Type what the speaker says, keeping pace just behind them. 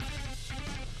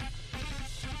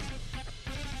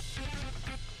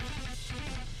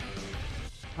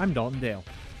I'm Dalton Dale,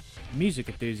 a music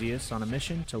enthusiast on a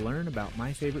mission to learn about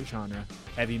my favorite genre,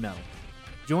 heavy metal.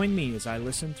 Join me as I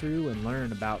listen through and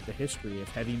learn about the history of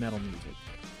heavy metal music.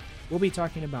 We'll be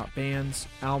talking about bands,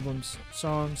 albums,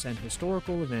 songs, and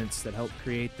historical events that helped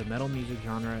create the metal music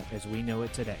genre as we know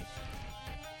it today.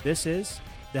 This is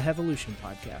the Hevolution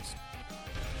Podcast.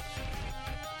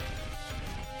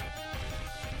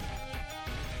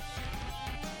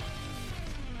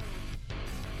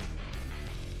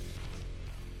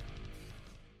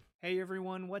 Hey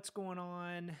everyone, what's going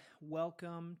on?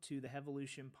 Welcome to the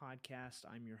Hevolution Podcast.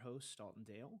 I'm your host, Dalton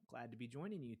Dale. Glad to be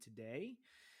joining you today.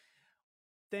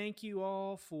 Thank you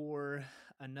all for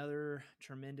another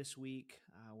tremendous week.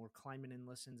 We're climbing in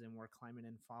listens and we're climbing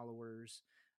in followers,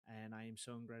 and I am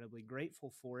so incredibly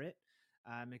grateful for it.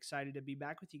 I'm excited to be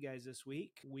back with you guys this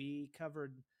week. We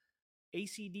covered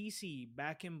AC/DC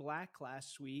Back in Black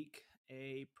last week,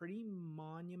 a pretty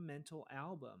monumental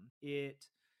album. It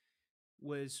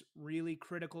was really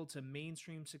critical to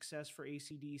mainstream success for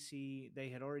AC/DC. They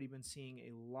had already been seeing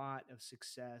a lot of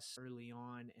success early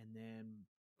on, and then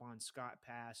Bon Scott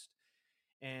passed.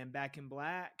 And Back in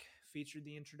Black featured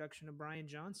the introduction of Brian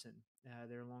Johnson,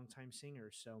 their longtime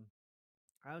singer. So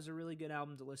that was a really good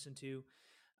album to listen to.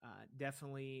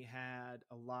 Definitely had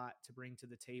a lot to bring to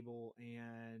the table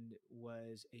and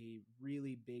was a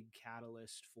really big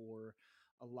catalyst for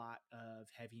a lot of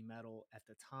heavy metal at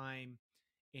the time.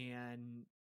 And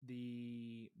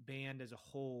the band as a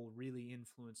whole really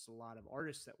influenced a lot of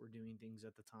artists that were doing things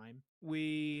at the time.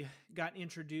 We got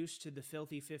introduced to the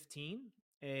Filthy 15,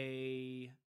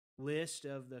 a list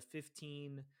of the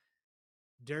 15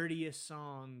 dirtiest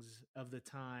songs of the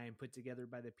time put together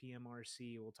by the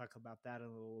PMRC. We'll talk about that in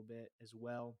a little bit as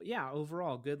well. But yeah,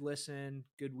 overall, good listen,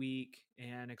 good week,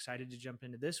 and excited to jump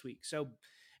into this week. So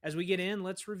as we get in,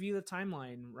 let's review the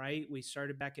timeline, right? We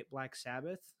started back at Black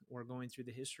Sabbath. We're going through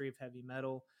the history of heavy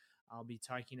metal. I'll be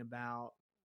talking about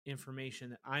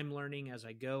information that I'm learning as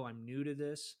I go. I'm new to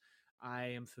this. I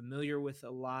am familiar with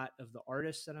a lot of the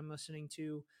artists that I'm listening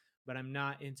to, but I'm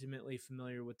not intimately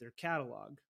familiar with their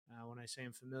catalog. When I say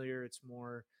I'm familiar, it's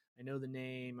more I know the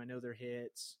name, I know their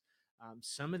hits.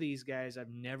 Some of these guys I've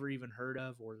never even heard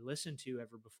of or listened to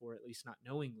ever before, at least not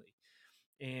knowingly.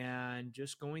 And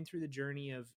just going through the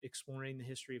journey of exploring the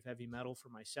history of heavy metal for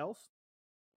myself,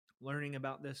 learning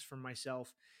about this for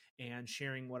myself, and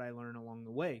sharing what I learn along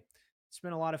the way. It's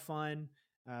been a lot of fun.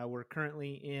 We're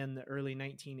currently in the early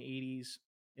 1980s,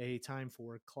 a time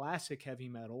for classic heavy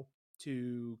metal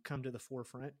to come to the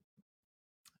forefront.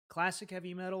 Classic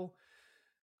heavy metal,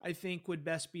 I think, would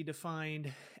best be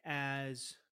defined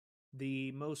as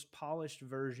the most polished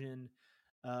version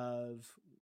of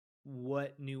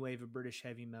what new wave of British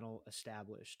heavy metal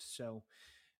established. So,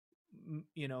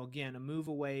 again, a move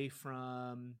away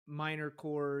from minor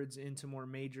chords into more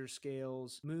major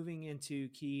scales, moving into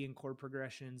key and chord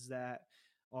progressions that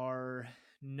are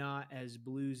not as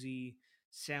bluesy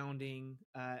sounding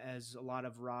as a lot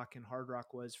of rock and hard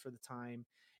rock was for the time,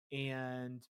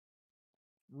 and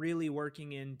really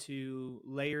working into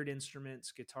layered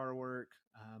instruments, guitar work,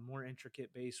 more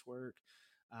intricate bass work,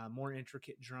 more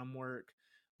intricate drum work.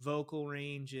 Vocal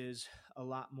range is a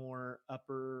lot more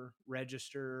upper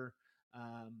register.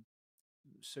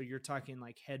 So you're talking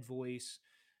like head voice,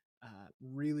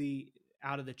 really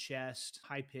out of the chest,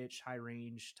 high pitch, high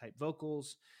range type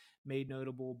vocals, made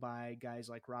notable by guys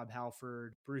like Rob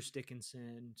Halford, Bruce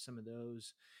Dickinson, some of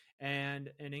those,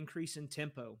 and an increase in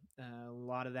tempo. A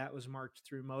lot of that was marked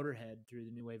through Motorhead, through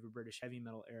the new wave of British heavy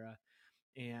metal era,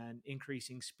 and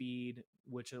increasing speed,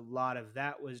 which a lot of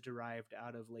that was derived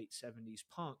out of late 70s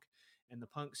punk and the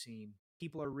punk scene.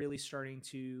 People are really starting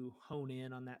to hone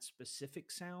in on that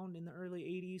specific sound in the early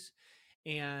 80s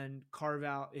and carve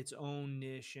out its own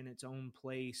niche and its own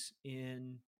place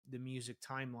in the music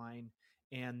timeline.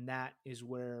 And that is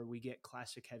where we get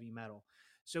classic heavy metal.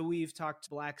 So we've talked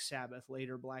Black Sabbath,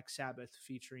 later Black Sabbath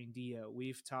featuring Dio.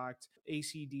 We've talked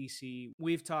AC/DC.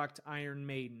 We've talked Iron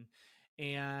Maiden.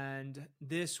 And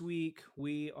this week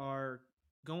we are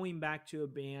going back to a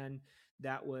band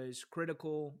that was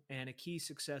critical and a key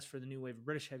success for the new wave of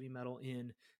British heavy metal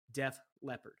in Def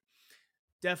Leppard.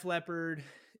 Def Leppard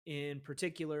in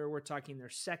particular, we're talking their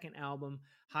second album,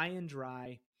 High and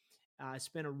Dry. It's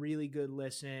been a really good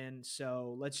listen,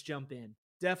 so let's jump in.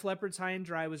 Def Leppard's High and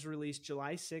Dry was released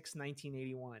July 6,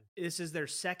 1981. This is their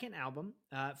second album.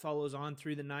 It follows On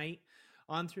Through the Night.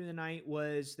 On Through the Night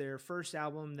was their first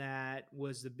album that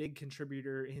was the big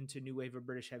contributor into new wave of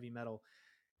British heavy metal.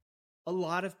 A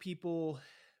lot of people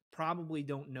probably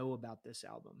don't know about this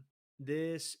album.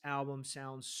 This album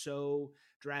sounds so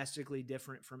drastically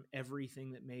different from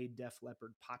everything that made Def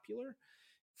Leppard popular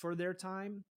for their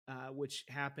time. which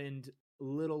happened a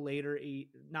little later,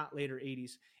 not later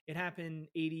 80s. It happened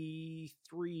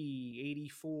 83,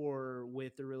 84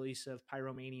 with the release of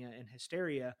Pyromania and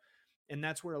Hysteria. And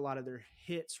that's where a lot of their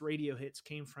hits, radio hits,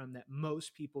 came from that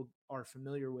most people are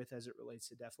familiar with as it relates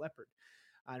to Def Leppard.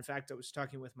 In fact, I was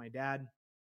talking with my dad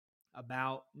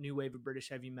about new wave of British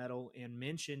heavy metal and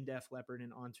mentioned Def Leppard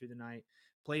and On Through the Night,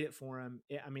 played it for him.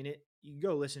 You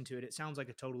go listen to it. It sounds like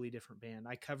a totally different band.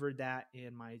 I covered that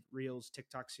in my Reels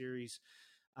TikTok series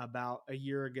about a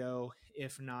year ago,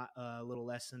 if not a little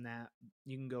less than that.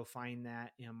 You can go find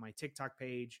that on my TikTok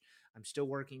page. I'm still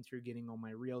working through getting all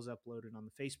my Reels uploaded on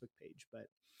the Facebook page, but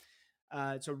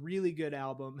it's a really good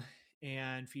album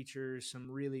and features some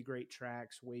really great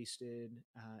tracks. Wasted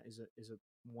is a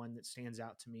one that stands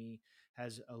out to me.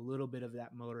 Has a little bit of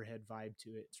that Motorhead vibe to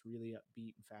it. It's really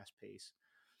upbeat and fast paced.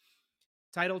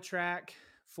 Title track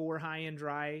for High and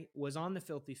Dry was on the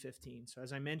Filthy 15. So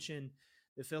as I mentioned,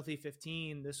 the Filthy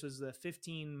 15, this was the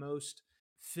 15 most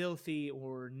filthy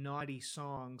or naughty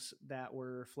songs that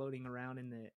were floating around in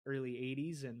the early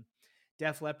 80s, and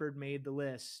Def Leppard made the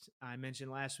list. I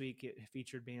mentioned last week it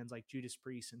featured bands like Judas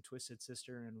Priest and Twisted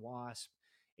Sister and Wasp,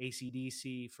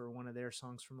 AC/DC for one of their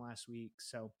songs from last week.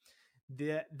 So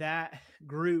that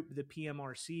group, the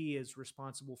PMRC, is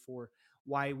responsible for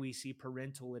why we see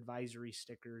parental advisory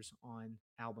stickers on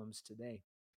albums today.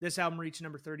 This album reached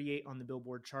number 38 on the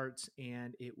Billboard charts,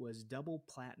 and it was double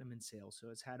platinum in sales. So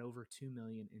it's had over 2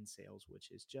 million in sales,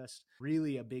 which is just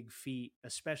really a big feat,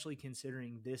 especially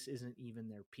considering this isn't even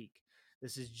their peak.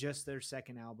 This is just their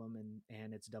second album,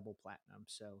 and it's double platinum.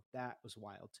 So that was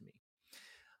wild to me.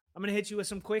 I'm going to hit you with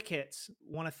some quick hits.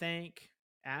 Want to thank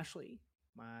Ashley,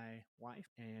 my wife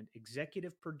and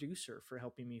executive producer, for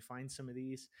helping me find some of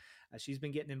these. She's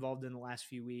been getting involved in the last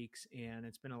few weeks, and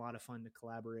it's been a lot of fun to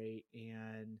collaborate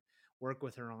and work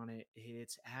with her on it.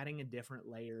 It's adding a different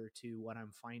layer to what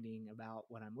I'm finding about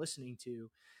what I'm listening to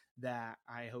that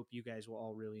I hope you guys will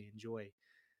all really enjoy.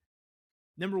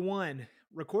 Number one,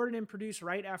 recorded and produced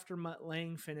right after Mutt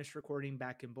Lange finished recording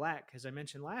Back in Black. As I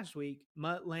mentioned last week,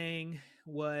 Mutt Lange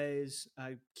was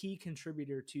a key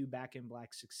contributor to Back in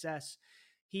Black's success.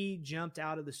 He jumped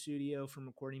out of the studio from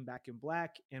recording Back in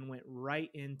Black and went right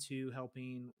into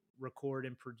helping record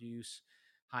and produce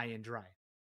High and Dry.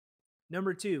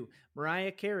 Number two,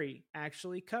 Mariah Carey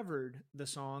actually covered the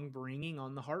song Bringing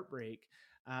on the Heartbreak.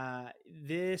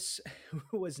 This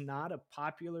was not a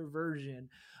popular version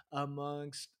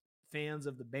amongst fans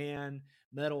of the band,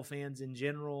 metal fans in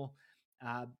general.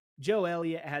 Joe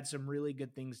Elliott had some really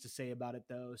good things to say about it,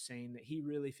 though, saying that he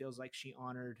really feels like she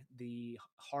honored the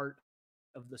heart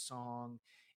of the song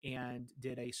and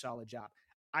did a solid job.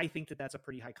 I think that that's a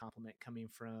pretty high compliment coming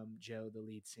from Joe, the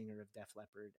lead singer of Def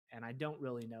Leppard, and I don't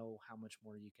really know how much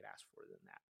more you could ask for than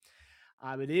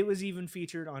that. But it was even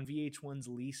featured on VH1's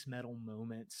Least Metal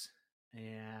Moments,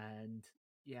 and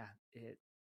yeah, it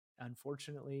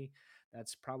unfortunately,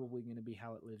 that's probably going to be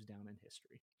how it lives down in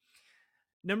history.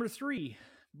 Number three,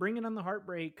 Bringing on the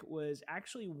Heartbreak was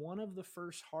actually one of the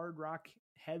first hard rock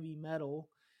heavy metal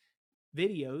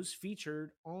videos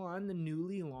featured on the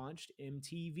newly launched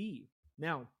MTV.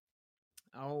 Now,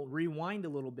 I'll rewind a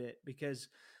little bit because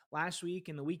last week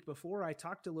and the week before, I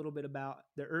talked a little bit about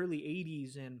the early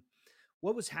 80s and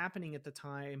what was happening at the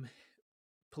time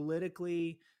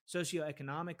politically,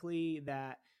 socioeconomically,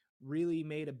 that really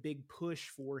made a big push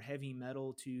for heavy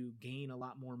metal to gain a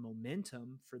lot more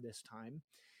momentum for this time.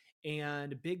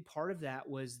 And a big part of that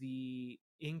was the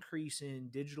increase in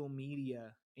digital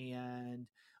media and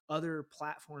other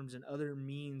platforms and other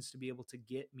means to be able to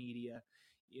get media.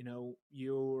 You know,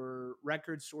 your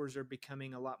record stores are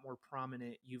becoming a lot more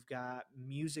prominent. You've got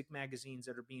music magazines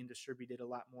that are being distributed a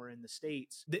lot more in the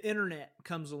States. The internet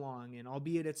comes along, and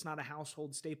albeit it's not a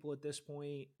household staple at this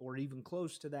point or even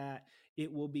close to that,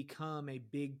 it will become a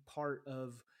big part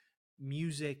of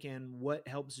music and what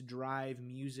helps drive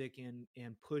music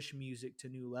and push music to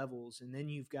new levels. And then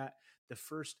you've got the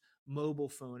first mobile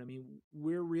phone. I mean,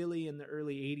 we're really in the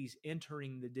early 80s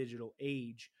entering the digital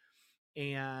age,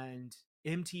 and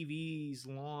MTV's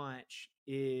launch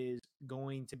is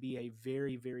going to be a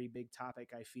very, very big topic,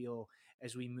 I feel,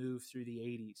 as we move through the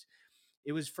 80s.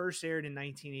 It was first aired in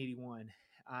 1981.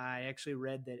 I actually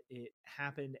read that it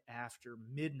happened after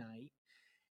midnight,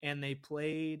 and they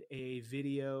played a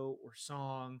video or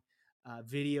song,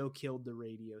 Video Killed the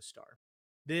Radio Star.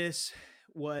 This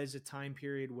was a time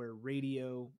period where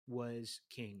radio was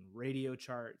king, radio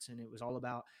charts, and it was all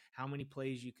about how many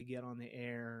plays you could get on the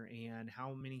air and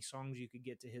how many songs you could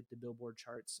get to hit the Billboard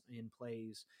charts in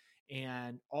plays.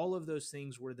 And all of those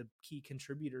things were the key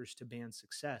contributors to band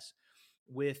success.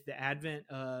 with the advent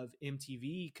of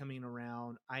MTV coming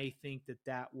around, I think that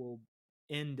that will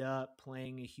end up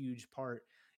playing a huge part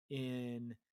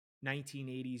in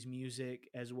 1980s music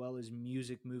as well as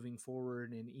music moving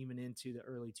forward and even into the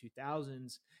early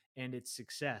 2000s and its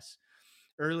success.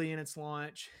 Early in its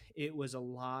launch, it was a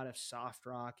lot of soft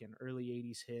rock and early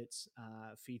 80s hits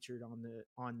featured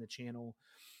on the channel.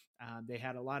 They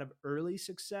had a lot of early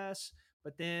success,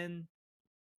 but then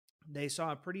they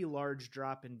saw a pretty large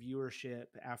drop in viewership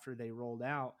after they rolled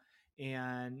out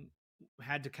and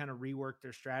had to kind of rework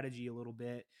their strategy a little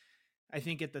bit. I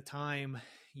think at the time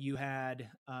you had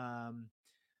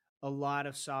a lot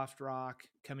of soft rock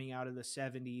coming out of the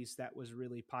 70s that was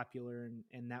really popular,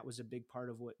 and that was a big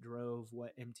part of what drove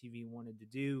what MTV wanted to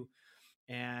do.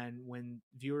 And when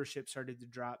viewership started to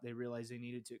drop, they realized they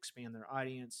needed to expand their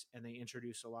audience, and they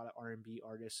introduced a lot of R&B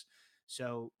artists.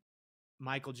 So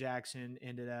Michael Jackson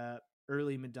ended up,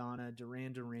 early Madonna,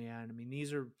 Duran Duran. I mean,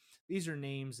 these are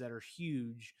names that are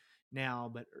huge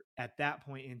now, but at that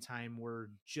point in time, we're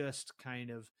just kind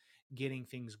of getting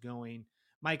things going.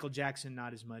 Michael Jackson,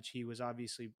 not as much. He was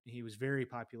very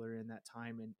popular in that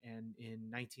time, and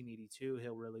in 1982,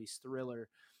 he'll release Thriller,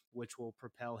 which will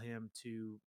propel him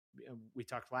to. We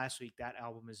talked last week that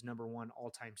album is number one all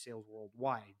time sales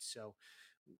worldwide, so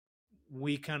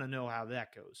we kind of know how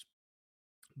that goes.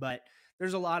 But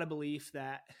there's a lot of belief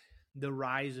that the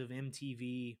rise of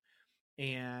MTV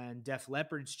and Def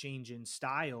Leppard's change in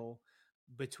style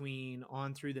between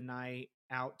On Through the Night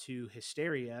out to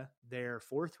Hysteria, their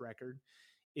fourth record,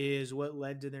 is what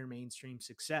led to their mainstream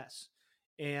success.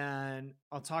 And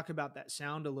I'll talk about that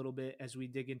sound a little bit as we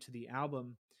dig into the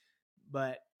album,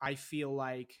 but I feel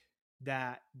like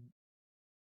that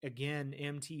again,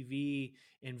 MTV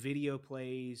and video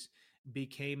plays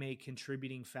became a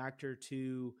contributing factor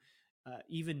to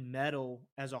even metal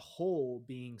as a whole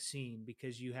being seen,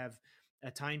 because you have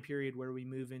a time period where we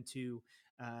move into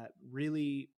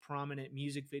really prominent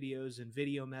music videos and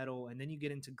video metal, and then you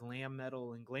get into glam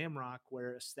metal and glam rock,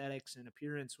 where aesthetics and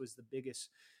appearance was the biggest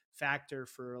factor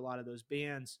for a lot of those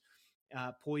bands.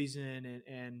 Poison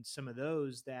and some of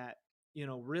those that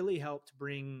really helped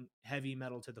bring heavy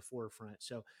metal to the forefront.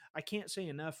 So I can't say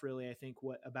enough, really, I think,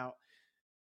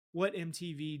 what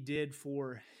MTV did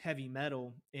for heavy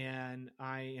metal, and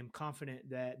I am confident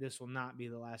that this will not be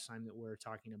the last time that we're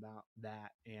talking about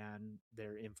that and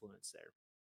their influence there.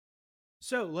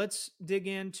 So let's dig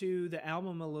into the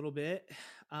album a little bit.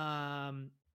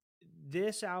 Um,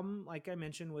 this album, like I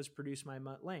mentioned, was produced by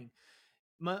Mutt Lange.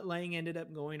 Mutt Lange ended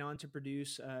up going on to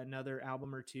produce another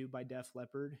album or two by Def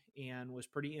Leppard and was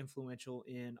pretty influential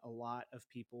in a lot of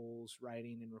people's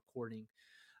writing and recording.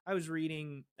 I was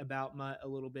reading about Mutt a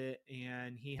little bit,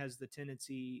 and he has the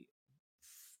tendency,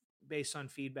 based on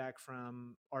feedback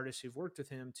from artists who've worked with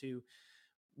him, to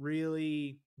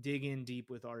really dig in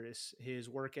deep with artists. His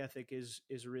work ethic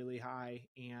is really high,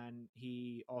 and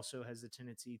he also has the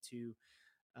tendency to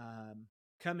um,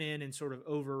 come in and sort of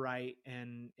overwrite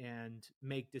and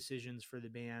make decisions for the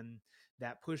band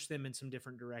that push them in some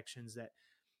different directions that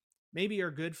maybe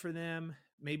are good for them,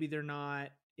 maybe they're not.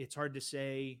 It's hard to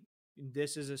say.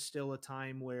 This is still a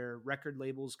time where record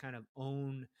labels kind of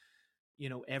own,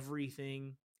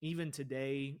 everything. Even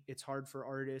today, it's hard for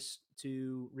artists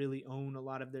to really own a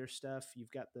lot of their stuff.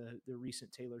 You've got the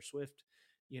recent Taylor Swift,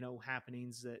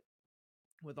 happenings that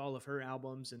with all of her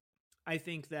albums. And I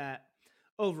think that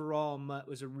overall Mutt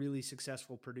was a really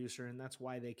successful producer, and that's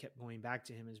why they kept going back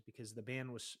to him, is because the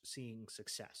band was seeing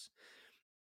success.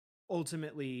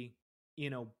 Ultimately,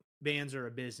 bands are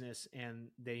a business and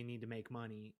they need to make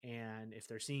money, and if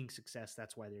they're seeing success,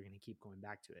 that's why they're going to keep going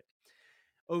back to it.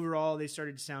 Overall, they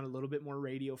started to sound a little bit more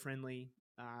radio friendly,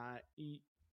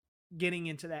 getting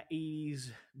into that 80s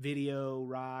video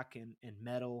rock and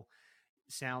metal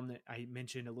sound that I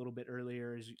mentioned a little bit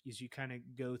earlier. As you kind of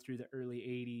go through the early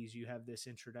 80s, you have this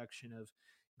introduction of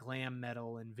glam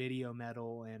metal and video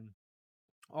metal and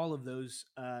all of those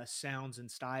sounds and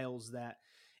styles that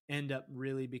end up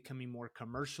really becoming more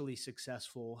commercially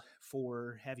successful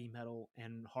for heavy metal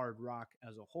and hard rock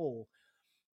as a whole.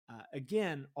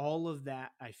 Again, all of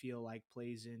that I feel like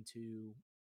plays into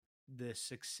the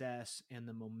success and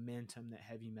the momentum that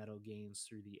heavy metal gains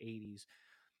through the 80s.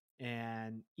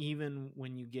 And even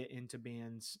when you get into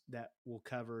bands that will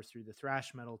cover through the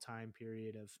thrash metal time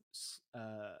period of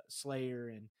Slayer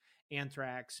and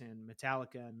Anthrax and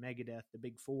Metallica and Megadeth, the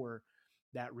big four,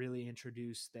 that really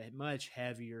introduced the much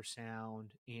heavier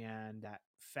sound and that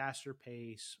faster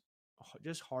pace,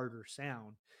 just harder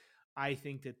sound. I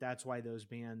think that that's why those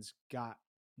bands got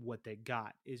what they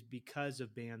got, is because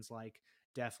of bands like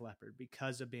Def Leppard,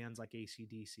 because of bands like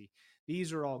AC/DC.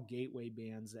 These are all gateway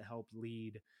bands that helped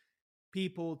lead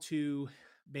people to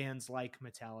bands like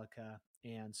Metallica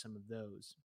and some of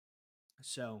those.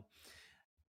 So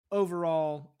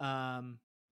overall,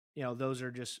 those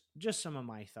are just some of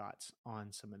my thoughts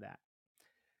on some of that.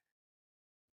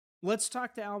 Let's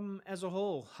talk the album as a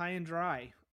whole, High and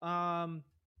Dry. Um,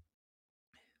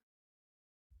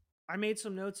 I made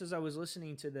some notes as I was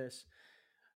listening to this.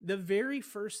 The very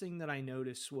first thing that I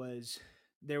noticed was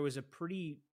there was a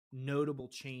pretty notable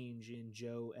change in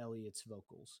Joe Elliott's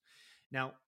vocals.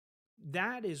 Now,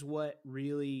 that is what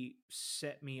really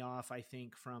set me off, I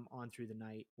think, from On Through the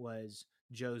Night was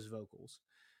Joe's vocals.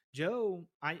 Joe,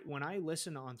 I when I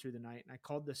listened to On Through the Night, and I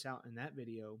called this out in that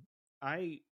video,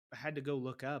 I had to go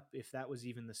look up if that was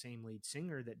even the same lead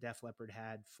singer that Def Leppard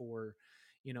had for,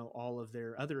 all of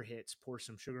their other hits, Pour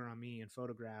Some Sugar on Me and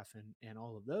Photograph and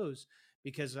all of those,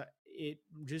 because it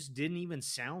just didn't even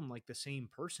sound like the same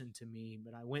person to me.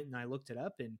 But I went and I looked it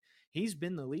up, and he's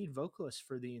been the lead vocalist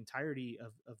for the entirety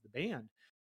of the band.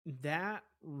 That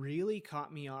really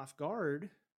caught me off guard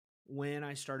when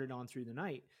I started On Through the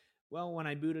Night. Well, when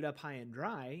I booted up High and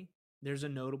Dry, there's a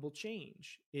notable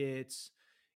change. It's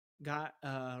got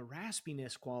a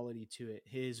raspiness quality to it.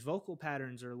 His vocal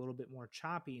patterns are a little bit more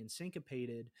choppy and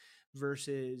syncopated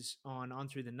versus On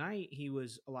Through the Night, he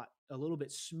was a little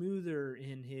bit smoother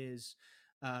in his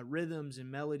rhythms and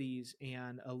melodies,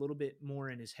 and a little bit more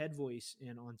in his head voice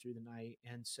in On Through the Night.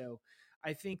 And so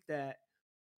I think that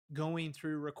going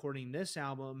through recording this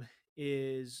album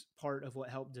is part of what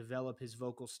helped develop his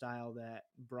vocal style that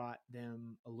brought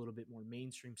them a little bit more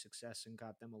mainstream success and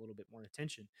got them a little bit more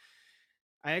attention.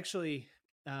 I actually,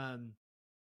 um,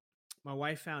 my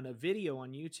wife found a video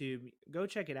on YouTube. Go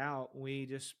check it out. We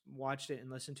just watched it and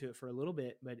listened to it for a little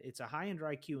bit, but it's a High and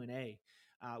Dry Q&A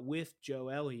with Joe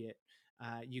Elliott.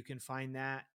 You can find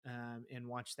that and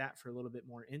watch that for a little bit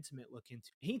more intimate look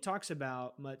into. He talks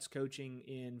about Mutt's coaching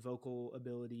in vocal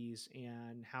abilities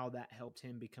and how that helped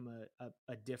him become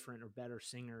a different or better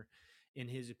singer, in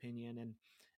his opinion.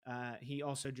 And he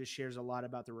also just shares a lot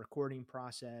about the recording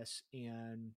process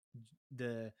and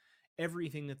the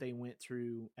everything that they went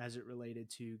through as it related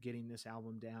to getting this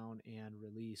album down and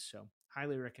released. So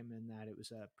highly recommend that. It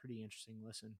was a pretty interesting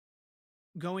listen.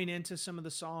 Going into some of the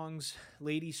songs,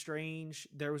 Lady Strange,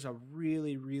 there was a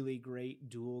really, really great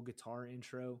dual guitar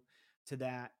intro to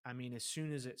that. I mean, as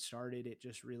soon as it started, it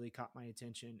just really caught my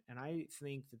attention. And I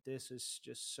think that this is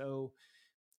just so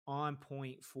on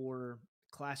point for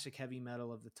classic heavy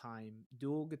metal of the time.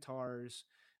 Dual guitars,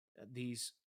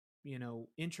 these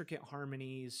intricate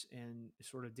harmonies and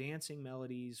sort of dancing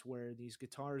melodies where these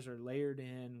guitars are layered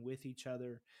in with each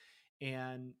other.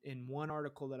 And in one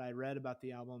article that I read about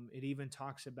the album, it even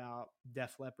talks about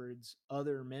Def Leppard's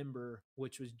other member,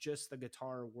 which was just the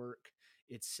guitar work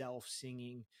itself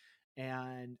singing.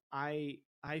 And I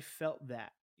felt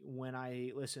that when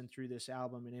I listened through this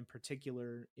album, and in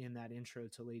particular in that intro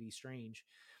to Lady Strange.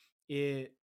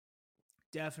 It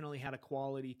definitely had a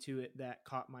quality to it that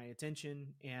caught my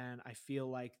attention, and I feel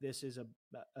like this is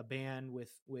a band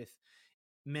with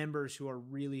members who are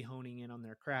really honing in on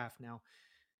their craft. Now,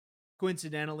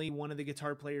 coincidentally, one of the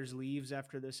guitar players leaves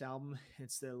after this album.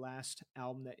 It's the last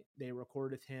album that they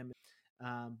record with him.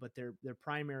 But their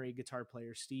primary guitar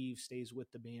player, Steve, stays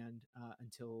with the band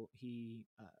until he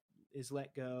is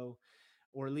let go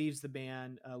or leaves the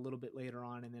band a little bit later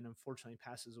on, and then unfortunately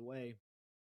passes away.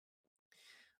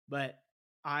 But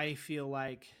I feel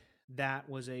like that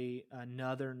was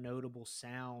another notable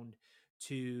sound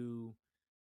to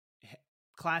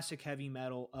classic heavy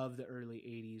metal of the early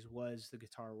 80s was the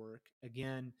guitar work.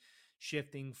 Again,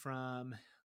 shifting from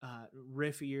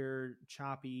riffier,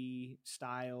 choppy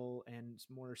style and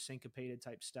more syncopated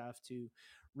type stuff to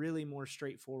really more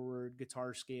straightforward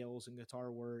guitar scales and guitar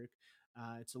work.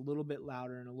 It's a little bit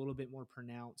louder and a little bit more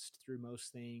pronounced through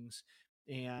most things.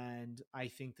 And I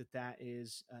think that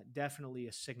is definitely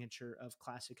a signature of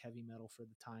classic heavy metal for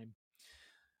the time.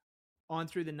 On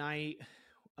Through the Night,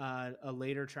 a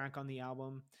later track on the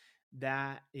album,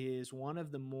 that is one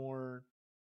of the more,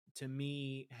 to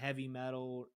me, heavy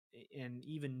metal and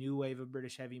even new wave of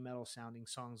British heavy metal sounding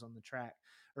songs on the track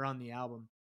or on the album.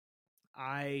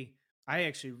 I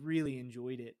actually really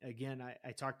enjoyed it. Again,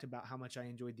 I talked about how much I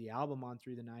enjoyed the album On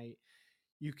Through the Night.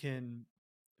 You can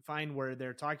find where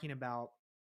they're talking about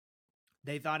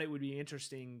they thought it would be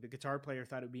interesting. The guitar player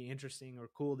thought it would be interesting or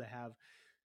cool to have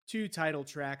two title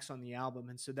tracks on the album.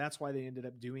 And so that's why they ended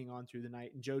up doing On Through the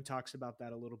Night. And Joe talks about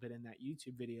that a little bit in that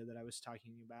YouTube video that I was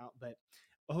talking about. But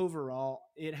overall,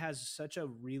 it has such a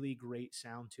really great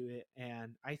sound to it.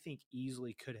 And I think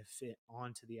easily could have fit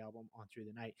onto the album On Through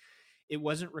the Night. It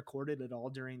wasn't recorded at all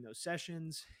during those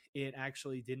sessions. It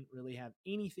actually didn't really have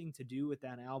anything to do with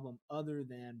that album other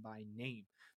than by name.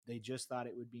 They just thought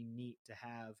it would be neat to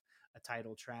have a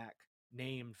title track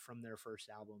named from their first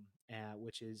album,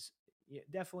 which is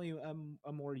definitely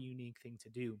a more unique thing to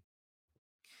do.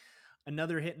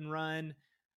 Another hit and run.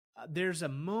 There's a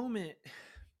moment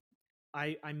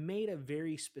I made a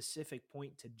very specific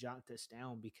point to jot this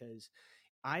down because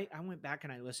I went back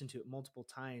and I listened to it multiple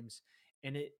times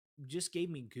and it just gave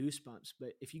me goosebumps.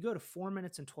 But if you go to 4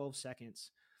 minutes and 12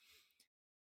 seconds,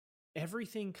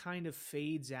 everything kind of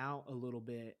fades out a little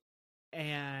bit.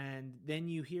 And then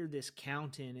you hear this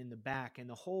count in the back, and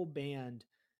the whole band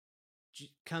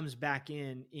comes back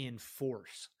in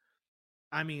force.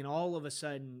 I mean, all of a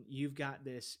sudden, you've got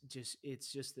this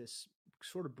it's just this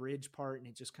sort of bridge part, and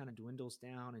it just kind of dwindles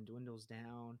down and dwindles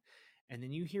down. And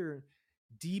then you hear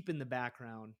deep in the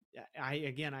background.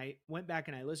 I went back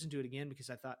and I listened to it again because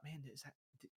I thought, man,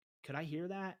 could I hear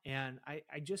that? And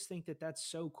I just think that that's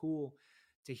so cool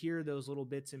to hear those little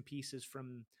bits and pieces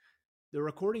from the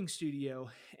recording studio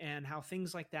and how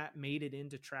things like that made it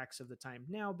into tracks of the time.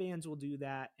 Now bands will do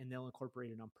that and they'll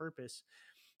incorporate it on purpose.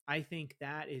 I think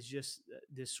that is just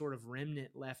this sort of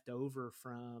remnant left over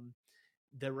from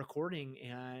the recording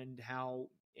and how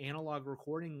analog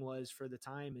recording was for the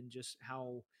time, and just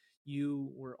how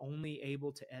you were only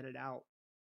able to edit out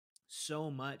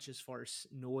so much as far as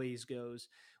noise goes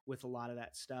with a lot of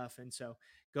that stuff. And so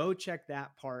go check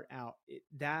that part out.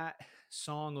 That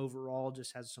song overall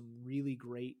just has some really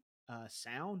great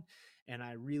sound, and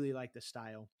I really like the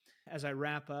style. As I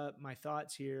wrap up my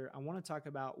thoughts here, I want to talk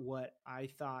about what I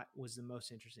thought was the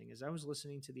most interesting. As I was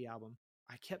listening to the album,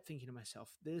 I kept thinking to myself,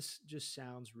 this just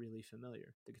sounds really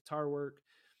familiar. The guitar work,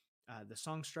 the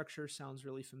song structure sounds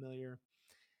really familiar.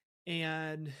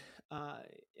 And uh,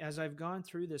 as I've gone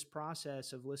through this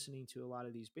process of listening to a lot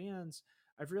of these bands,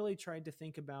 I've really tried to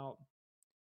think about,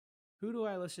 who do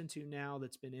I listen to now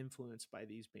that's been influenced by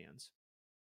these bands?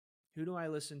 Who do I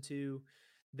listen to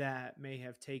that may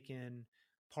have taken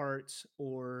parts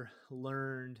or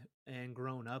learned and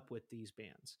grown up with these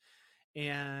bands?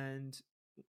 And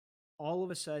all of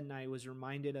a sudden, I was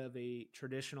reminded of a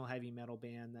traditional heavy metal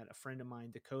band that a friend of mine,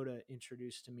 Dakota,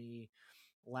 introduced to me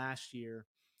last year,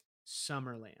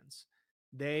 Summerlands.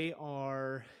 They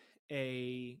are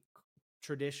a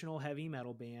traditional heavy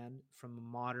metal band from a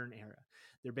modern era.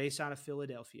 They're based out of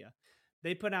Philadelphia.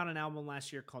 They put out an album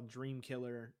last year called Dream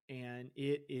Killer, and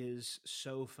it is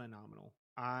so phenomenal.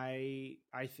 I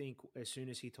think as soon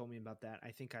as he told me about that, I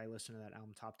think I listened to that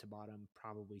album top to bottom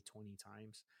probably 20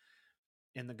 times.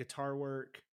 And the guitar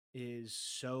work is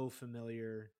so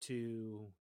familiar to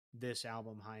this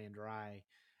album, High and Dry,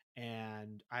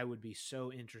 and I would be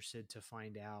so interested to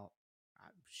find out.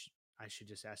 I should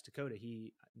just ask Dakota.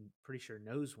 I'm pretty sure,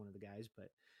 knows one of the guys, but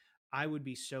I would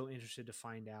be so interested to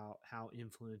find out how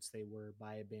influenced they were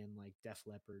by a band like Def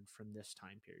Leppard from this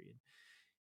time period,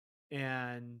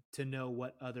 and to know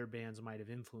what other bands might have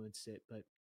influenced it. But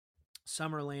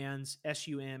Summerlands,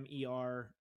 Summerlands,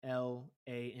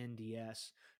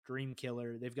 Dream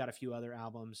Killer. They've got a few other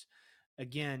albums.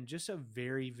 Again, just a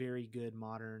very, very good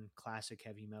modern classic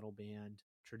heavy metal band,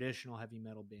 traditional heavy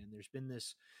metal band. There's been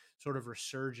this sort of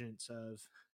resurgence of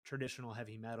traditional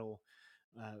heavy metal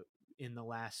in the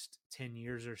last 10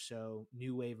 years or so.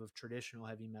 New wave of traditional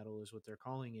heavy metal is what they're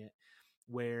calling it,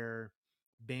 where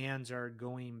bands are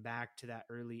going back to that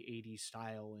early 80s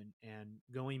style, and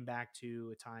going back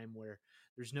to a time where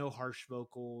there's no harsh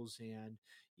vocals, and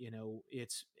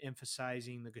it's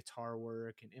emphasizing the guitar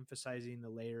work and emphasizing the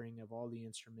layering of all the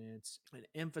instruments and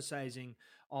emphasizing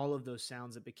all of those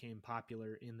sounds that became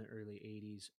popular in the early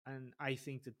 80s. And I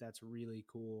think that that's really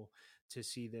cool to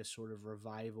see this sort of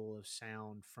revival of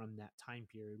sound from that time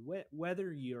period.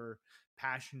 Whether you're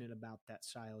passionate about that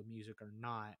style of music or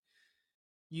not,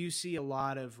 you see a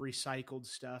lot of recycled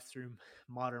stuff through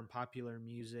modern popular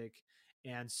music,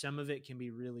 and some of it can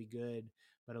be really good,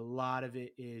 but a lot of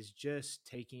it is just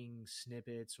taking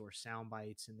snippets or sound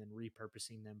bites and then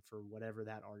repurposing them for whatever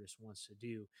that artist wants to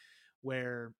do.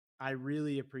 Where I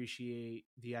really appreciate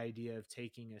the idea of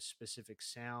taking a specific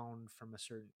sound from a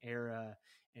certain era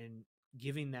and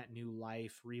giving that new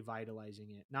life,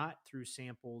 revitalizing it, not through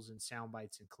samples and sound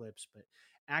bites and clips, but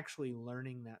actually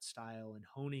learning that style and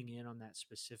honing in on that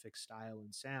specific style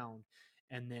and sound,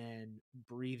 and then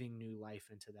breathing new life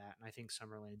into that. And I think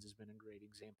Summerlands has been a great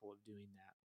example of doing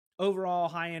that. Overall,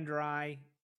 High and Dry,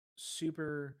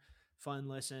 super fun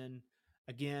listen.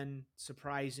 Again,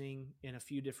 surprising in a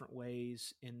few different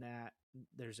ways, in that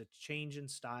there's a change in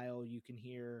style you can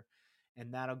hear,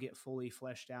 and that'll get fully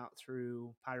fleshed out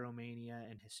through Pyromania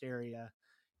and Hysteria.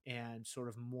 and sort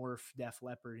of morph Def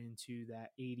Leppard into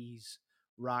that 80s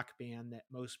rock band that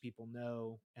most people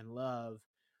know and love,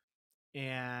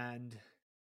 and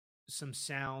some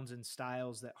sounds and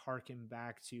styles that harken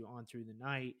back to On Through the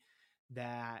Night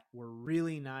that were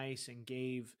really nice and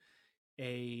gave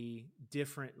a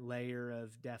different layer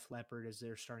of Def Leppard as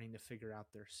they're starting to figure out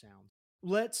their sound.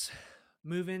 Let's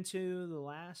move into the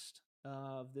last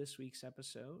of this week's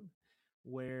episode,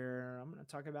 where I'm going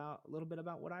to talk about a little bit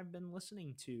about what I've been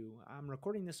listening to. I'm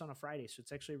recording this on a Friday, so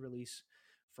it's actually release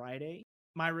Friday.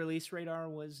 My release radar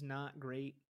was not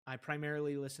great. I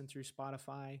primarily listened through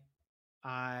Spotify.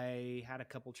 I had a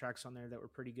couple tracks on there that were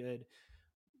pretty good,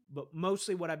 but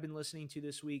mostly what I've been listening to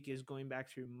this week is going back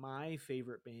through my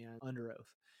favorite band, Under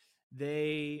Oath.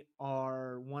 They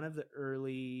are one of the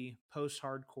early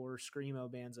post-hardcore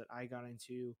screamo bands that I got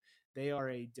into. They are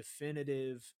a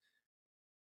definitive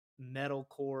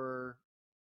metalcore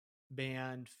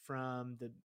band from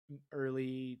the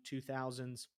early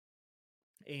 2000s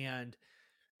and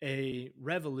a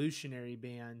revolutionary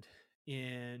band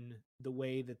in the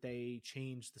way that they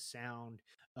changed the sound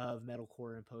of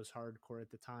metalcore and post-hardcore at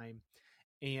the time.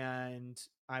 And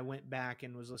I went back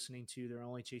and was listening to They're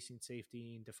Only Chasing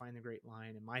Safety and Define the Great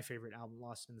Line and my favorite album,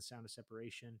 Lost in the Sound of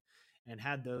Separation, and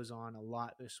had those on a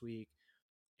lot this week,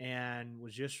 and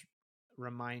was just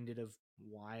reminded of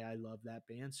why I love that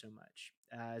band so much.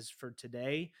 As for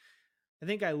today, I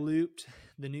think I looped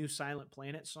the new Silent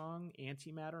Planet song,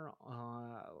 Antimatter,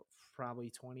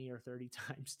 probably 20 or 30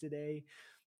 times today.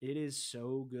 It is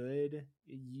so good.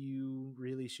 You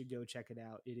really should go check it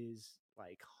out. It is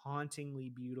like hauntingly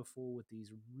beautiful with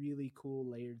these really cool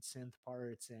layered synth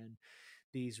parts and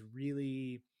these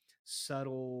really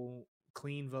subtle,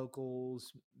 clean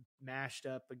vocals mashed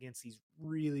up against these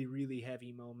really, really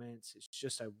heavy moments. It's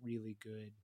just a really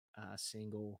good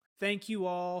single. Thank you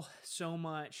all so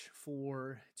much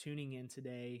for tuning in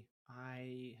today.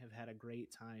 I have had a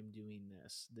great time doing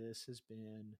this. This has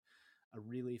been a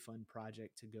really fun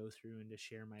project to go through and to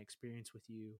share my experience with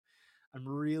you. I'm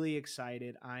really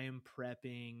excited. I am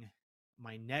prepping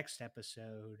my next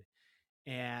episode,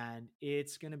 and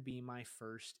it's going to be my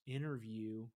first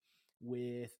interview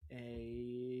with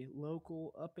a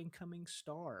local up and coming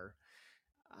star.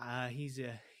 He's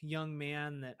a young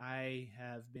man that I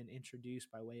have been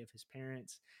introduced by way of his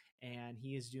parents, and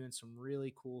he is doing some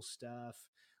really cool stuff,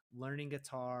 learning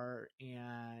guitar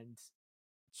and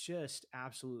just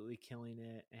absolutely killing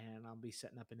it. And I'll be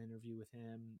setting up an interview with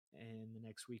him in the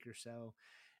next week or so.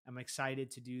 I'm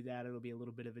excited to do that. It'll be a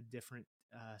little bit of a different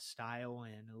style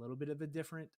and a little bit of a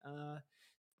different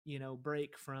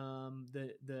break from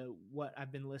the what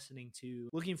I've been listening to.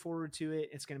 Looking forward to it.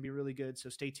 It's going to be really good, so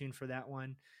stay tuned for that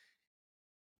one.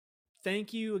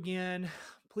 Thank you again.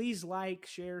 Please like,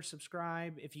 share,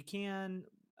 subscribe if you can.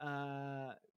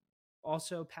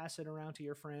 Also pass it around to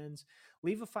your friends.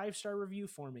 Leave a 5-star review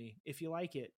for me if you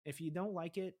like it. If you don't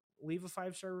like it, leave a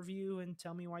 5-star review and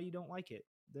tell me why you don't like it.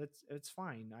 It's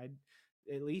fine. I'd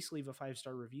at least leave a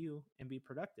 5-star review and be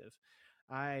productive.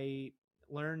 I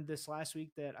learned this last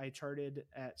week that I charted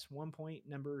at one point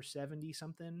number 70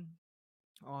 something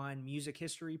on music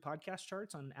history podcast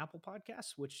charts on Apple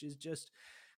Podcasts, which is just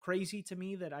crazy to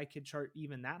me that I could chart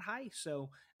even that high. So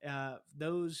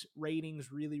those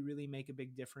ratings really, really make a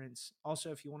big difference.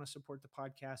 Also, if you want to support the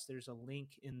podcast, there's a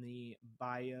link in the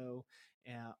bio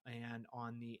and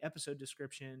on the episode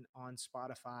description on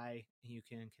Spotify. You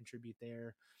can contribute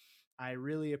there. I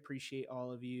really appreciate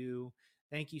all of you.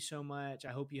 Thank you so much.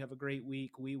 I hope you have a great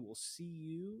week. We will see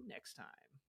you next time.